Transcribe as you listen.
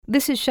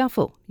This is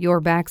Shuffle,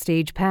 your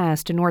backstage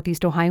pass to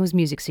Northeast Ohio's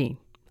music scene.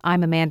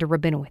 I'm Amanda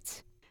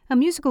Rabinowitz. A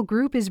musical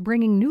group is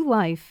bringing new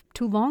life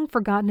to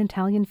long-forgotten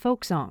Italian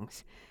folk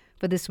songs.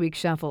 For this week's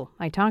Shuffle,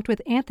 I talked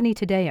with Anthony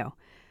Taddeo,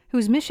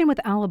 whose mission with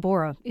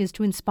Allabora is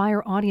to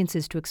inspire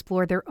audiences to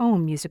explore their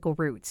own musical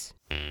roots.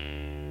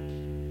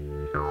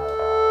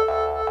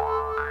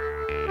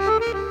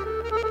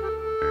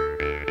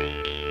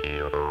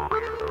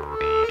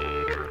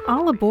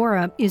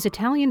 Allabora is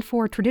Italian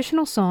for a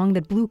traditional song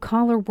that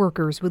blue-collar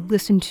workers would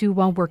listen to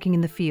while working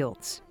in the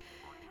fields.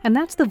 And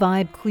that's the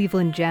vibe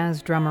Cleveland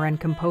jazz drummer and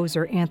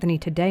composer Anthony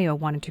Taddeo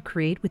wanted to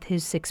create with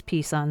his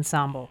six-piece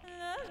ensemble.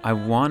 I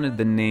wanted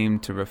the name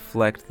to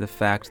reflect the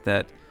fact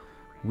that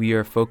we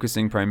are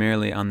focusing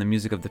primarily on the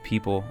music of the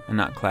people and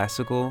not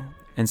classical.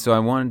 And so I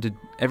wanted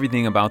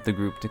everything about the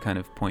group to kind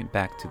of point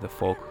back to the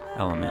folk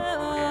element.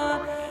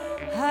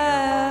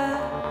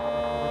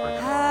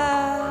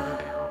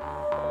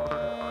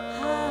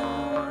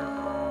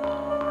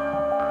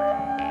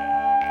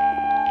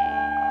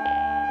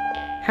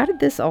 How did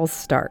this all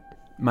start?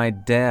 My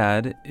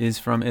dad is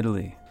from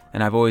Italy,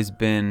 and I've always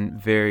been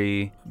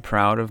very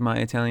proud of my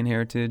Italian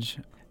heritage.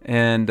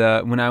 And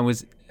when I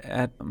was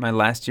at my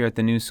last year at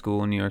the New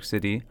School in New York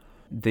City,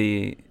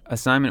 the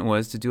assignment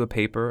was to do a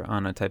paper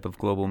on a type of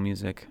global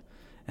music.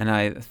 And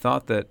I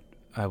thought that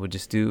I would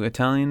just do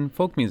Italian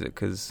folk music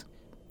because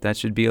that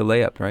should be a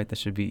layup, right? That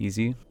should be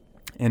easy.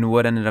 And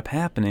what ended up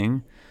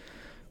happening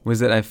was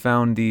that I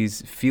found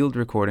these field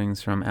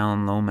recordings from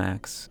Alan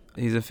Lomax.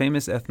 He's a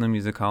famous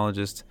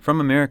ethnomusicologist from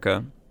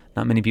America.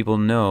 Not many people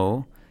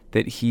know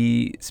that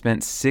he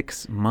spent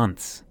 6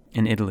 months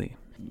in Italy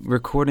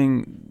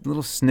recording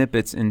little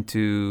snippets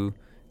into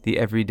the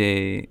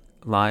everyday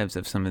lives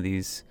of some of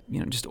these,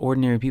 just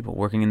ordinary people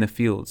working in the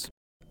fields.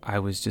 I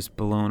was just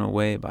blown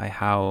away by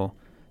how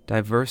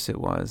diverse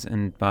it was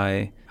and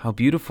by how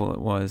beautiful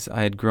it was.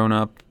 I had grown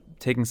up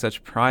taking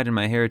such pride in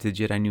my heritage,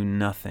 yet I knew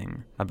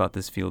nothing about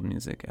this field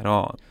music at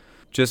all.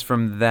 Just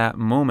from that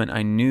moment,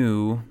 I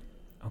knew,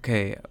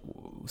 okay,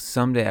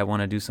 someday I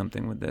want to do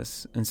something with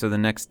this. And so the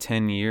next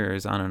 10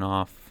 years on and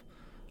off,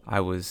 I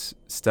was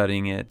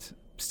studying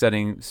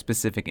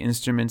specific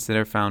instruments that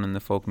are found in the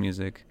folk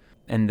music.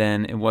 And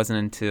then it wasn't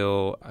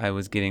until I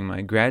was getting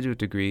my graduate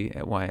degree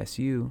at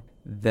YSU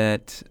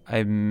that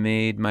I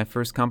made my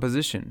first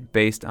composition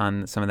based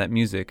on some of that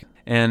music.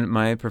 And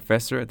my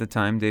professor at the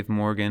time, Dave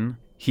Morgan,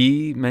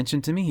 he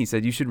mentioned to me, he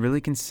said, you should really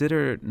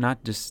consider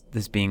not just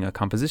this being a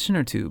composition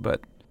or two,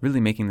 but really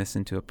making this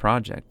into a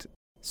project.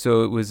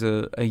 So it was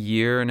a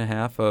year and a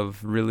half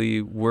of really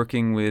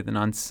working with an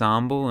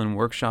ensemble and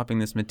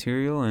workshopping this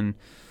material and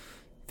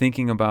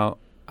thinking about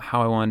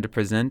how I wanted to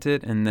present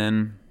it. And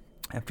then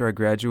after I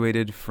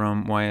graduated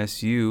from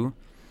YSU,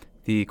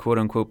 the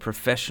quote-unquote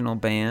professional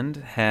band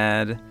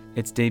had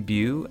its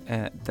debut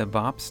at the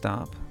Bop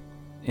Stop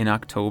in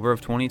October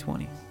of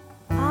 2020.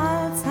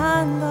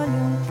 Alzando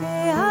gli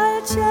occhi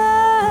al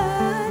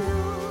cielo,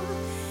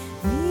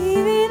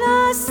 vivi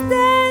una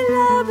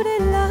stella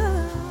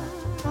brillare,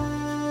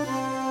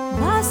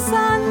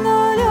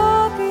 passando gli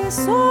occhi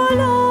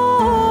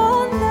sull'onda,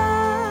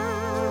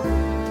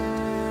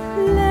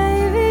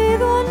 lei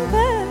vide un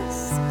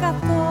pescatore,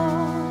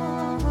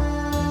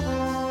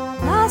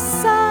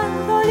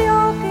 passando gli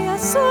occhi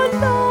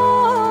sull'onda.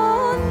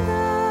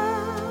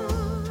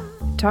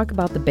 Talk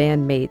about the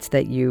bandmates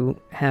that you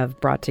have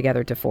brought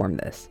together to form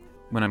this.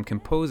 When I'm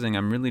composing,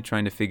 I'm really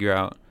trying to figure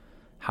out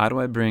how do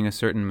I bring a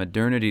certain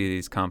modernity to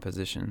these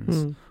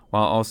compositions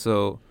while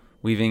also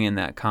weaving in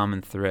that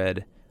common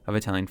thread of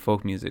Italian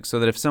folk music so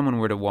that if someone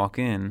were to walk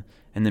in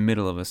the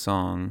middle of a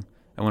song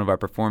at one of our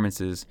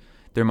performances,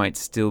 there might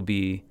still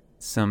be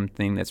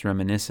something that's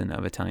reminiscent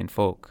of Italian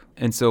folk.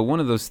 And so one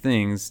of those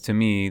things to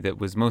me that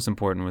was most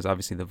important was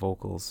obviously the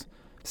vocals.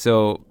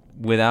 So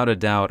without a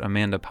doubt,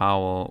 Amanda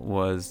Powell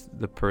was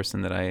the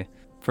person that I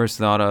first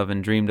thought of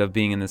and dreamed of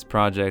being in this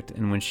project.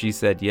 And when she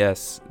said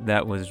yes,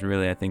 that was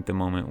really, I think, the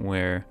moment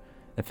where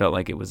it felt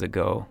like it was a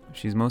go.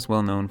 She's most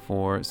well known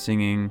for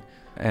singing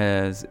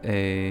as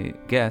a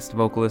guest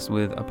vocalist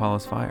with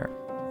Apollo's Fire.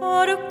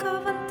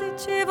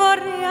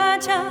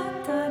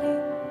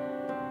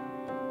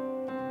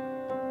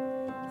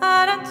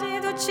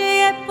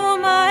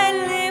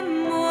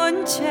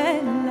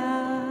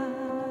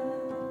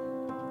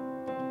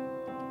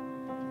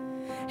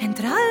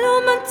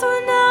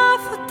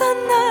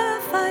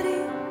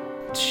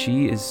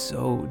 She is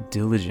so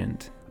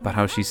diligent about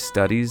how she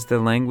studies the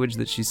language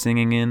that she's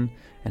singing in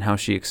and how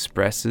she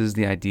expresses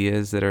the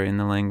ideas that are in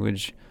the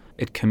language.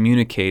 It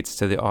communicates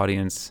to the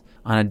audience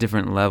on a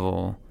different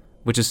level,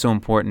 which is so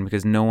important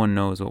because no one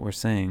knows what we're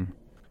saying.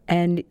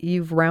 And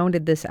you've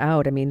rounded this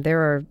out. I mean,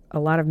 there are a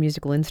lot of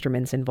musical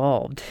instruments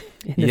involved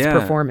in this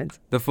performance.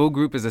 The full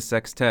group is a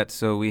sextet,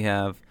 so we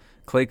have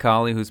Clay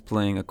Colley, who's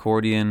playing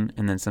accordion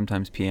and then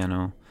sometimes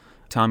piano,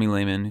 Tommy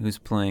Lehman, who's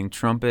playing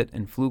trumpet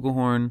and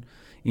flugelhorn,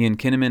 Ian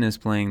Kinnaman is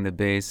playing the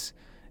bass,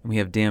 and we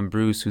have Dan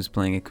Bruce, who's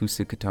playing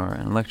acoustic guitar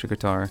and electric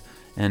guitar,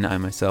 and I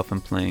myself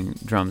am playing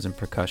drums and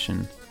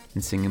percussion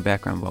and singing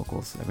background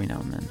vocals every now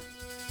and then.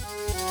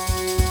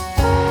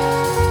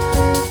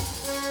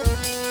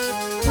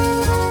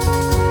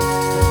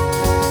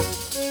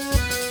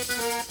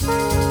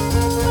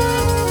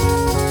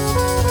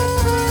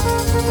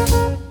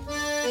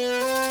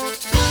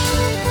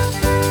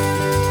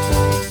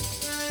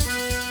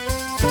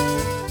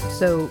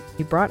 So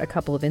you brought a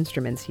couple of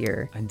instruments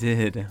here I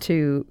did.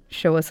 to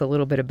show us a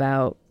little bit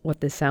about what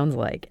this sounds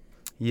like.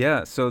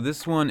 Yeah, so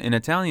this one in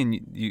Italian,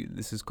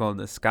 this is called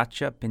the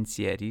scaccia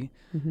pensieri,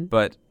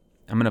 but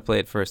I'm going to play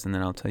it first and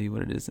then I'll tell you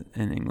what it is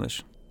in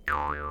English.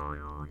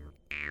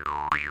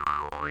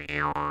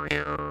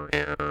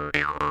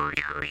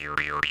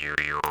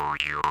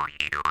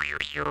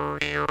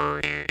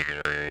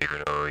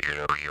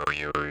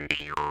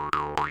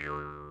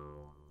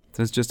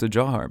 So it's just a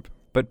jaw harp.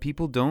 But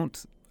people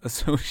don't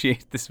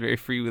associate this very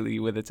freely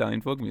with Italian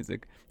folk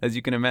music, as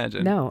you can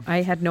imagine. No,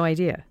 I had no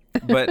idea.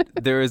 But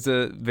there is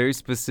a very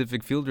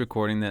specific field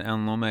recording that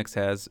Alan Lomax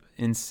has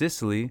in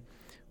Sicily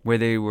where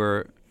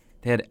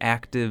they had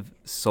active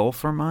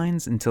sulfur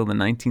mines until the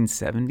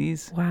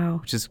 1970s. Wow.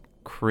 Which is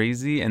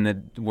crazy, and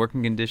the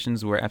working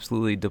conditions were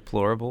absolutely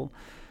deplorable.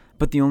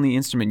 But the only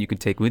instrument you could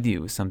take with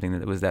you was something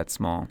that was that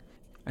small.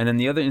 And then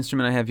the other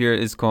instrument I have here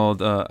is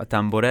called a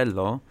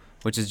tamborello,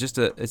 which is just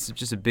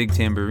a big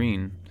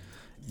tambourine.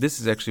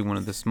 This is actually one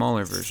of the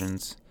smaller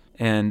versions,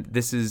 and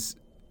this is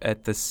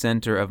at the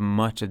center of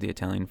much of the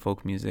Italian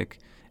folk music.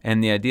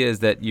 And the idea is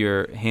that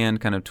your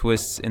hand kind of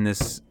twists in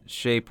this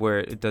shape where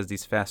it does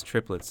these fast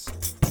triplets.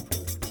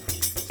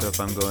 So if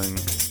I'm going...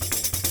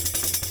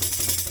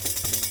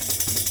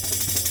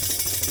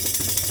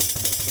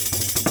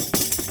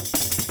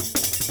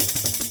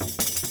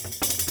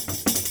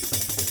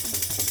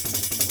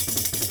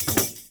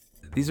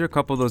 These are a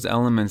couple of those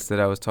elements that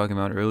I was talking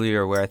about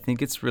earlier where I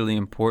think it's really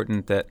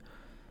important that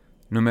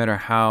no matter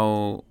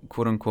how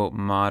quote-unquote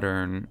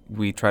modern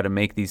we try to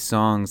make these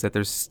songs, that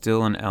there's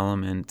still an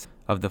element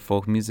of the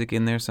folk music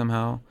in there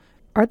somehow.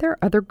 Are there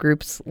other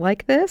groups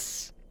like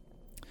this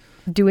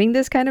doing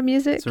this kind of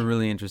music? It's a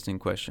really interesting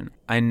question.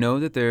 I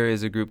know that there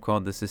is a group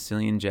called the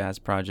Sicilian Jazz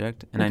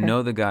Project, and Okay. I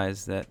know the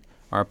guys that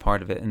are a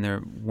part of it, and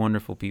they're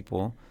wonderful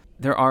people.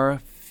 There are a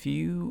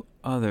few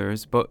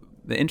others, but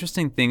the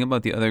interesting thing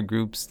about the other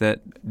groups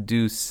that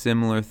do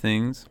similar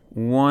things,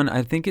 one,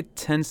 I think it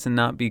tends to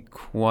not be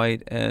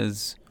quite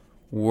as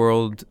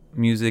world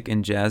music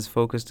and jazz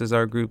focused as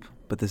our group.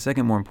 But the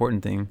second more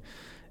important thing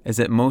is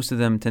that most of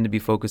them tend to be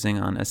focusing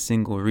on a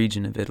single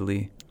region of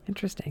Italy.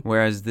 Interesting.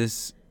 Whereas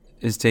this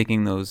is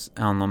taking those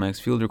Alan Lomax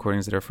field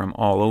recordings that are from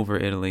all over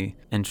Italy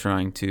and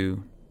trying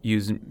to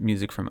use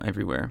music from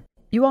everywhere.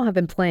 You all have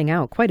been playing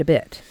out quite a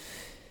bit.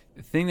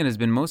 The thing that has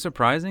been most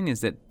surprising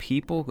is that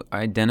people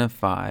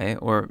identify,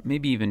 or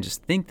maybe even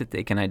just think that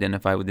they can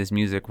identify with this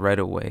music right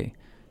away,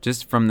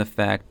 just from the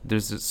fact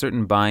there's a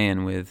certain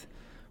buy-in with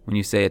when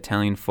you say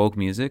Italian folk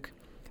music,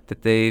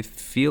 that they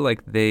feel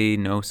like they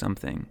know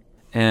something.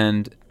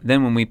 And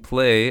then when we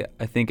play,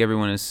 I think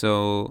everyone is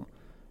so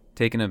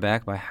taken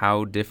aback by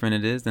how different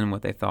it is than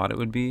what they thought it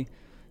would be,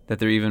 that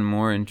they're even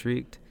more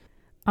intrigued.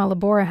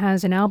 Alabora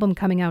has an album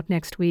coming out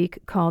next week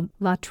called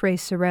La Tre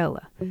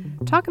Sorelle.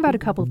 Talk about a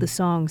couple of the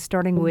songs,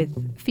 starting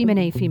with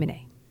Femmine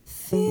Femmine.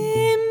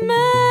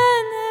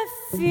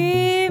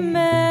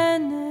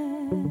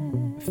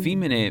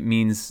 Femmine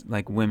means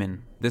like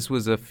women. This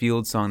was a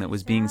field song that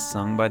was being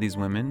sung by these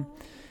women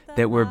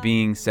that were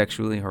being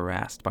sexually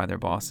harassed by their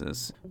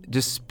bosses. It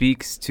just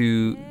speaks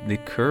to the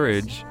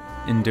courage,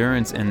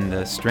 endurance, and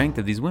the strength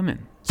of these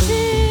women.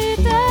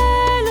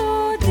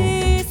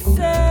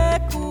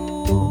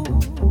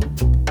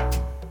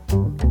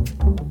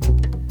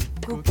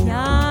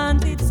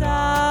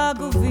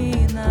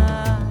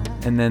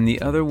 And then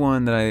the other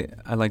one that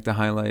I like to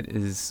highlight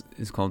is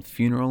called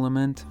Funeral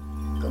Lament.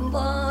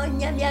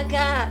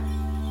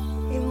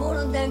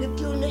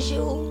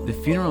 The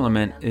funeral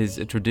lament is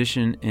a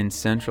tradition in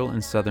central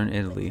and southern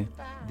Italy.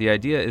 The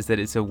idea is that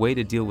it's a way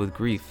to deal with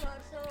grief.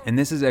 And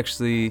this is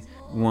actually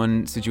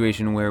one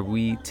situation where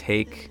we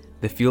take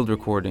the field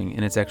recording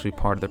and it's actually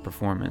part of the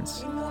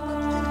performance.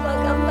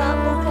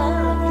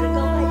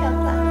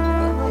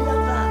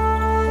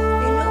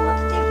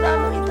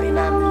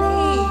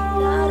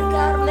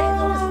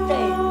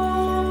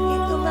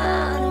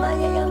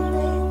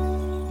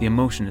 The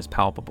emotion is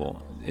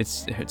palpable.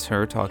 It's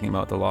her talking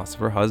about the loss of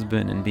her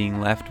husband and being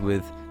left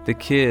with the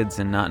kids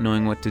and not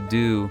knowing what to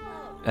do.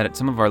 At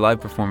some of our live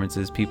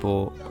performances,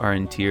 people are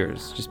in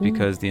tears just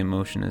because the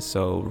emotion is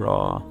so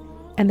raw.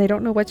 And they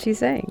don't know what she's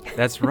saying.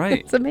 That's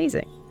right. It's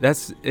amazing.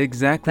 That's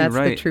exactly That's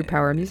right. the true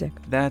power of music.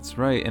 That's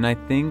right. And I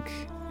think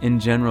in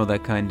general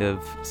that kind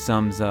of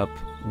sums up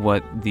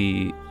what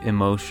the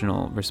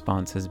emotional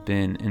response has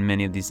been in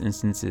many of these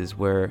instances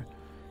where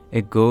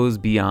it goes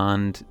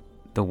beyond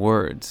the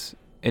words.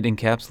 It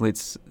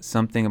encapsulates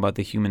something about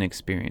the human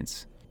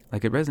experience.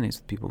 Like it resonates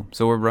with people.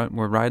 So we're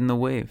riding the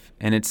wave.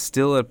 And it's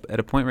still at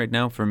a point right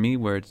now for me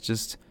where it's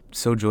just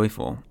so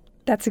joyful.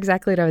 That's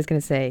exactly what I was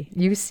going to say.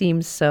 You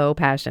seem so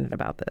passionate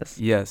about this.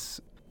 Yes,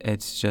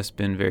 it's just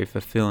been very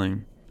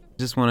fulfilling. I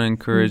just want to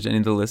encourage any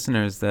of the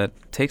listeners that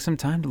take some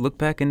time to look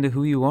back into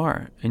who you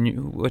are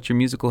and what your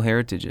musical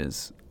heritage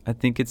is. I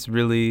think it's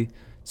really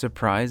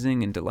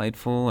surprising and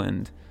delightful,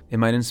 and it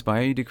might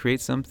inspire you to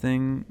create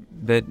something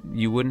that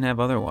you wouldn't have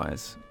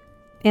otherwise.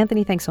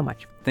 Anthony, thanks so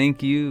much.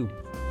 Thank you.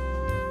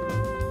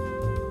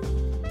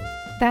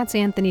 That's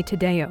Anthony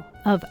Taddeo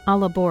of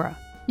Alabora.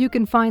 You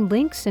can find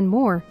links and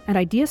more at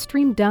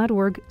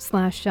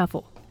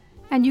ideastream.org/shuffle.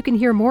 And you can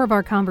hear more of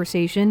our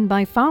conversation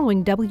by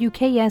following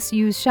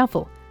WKSU's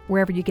Shuffle,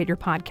 wherever you get your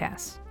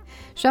podcasts.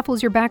 Shuffle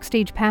is your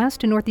backstage pass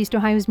to Northeast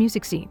Ohio's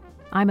music scene.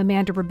 I'm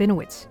Amanda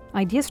Rabinowitz,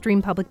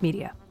 IdeaStream Public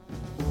Media.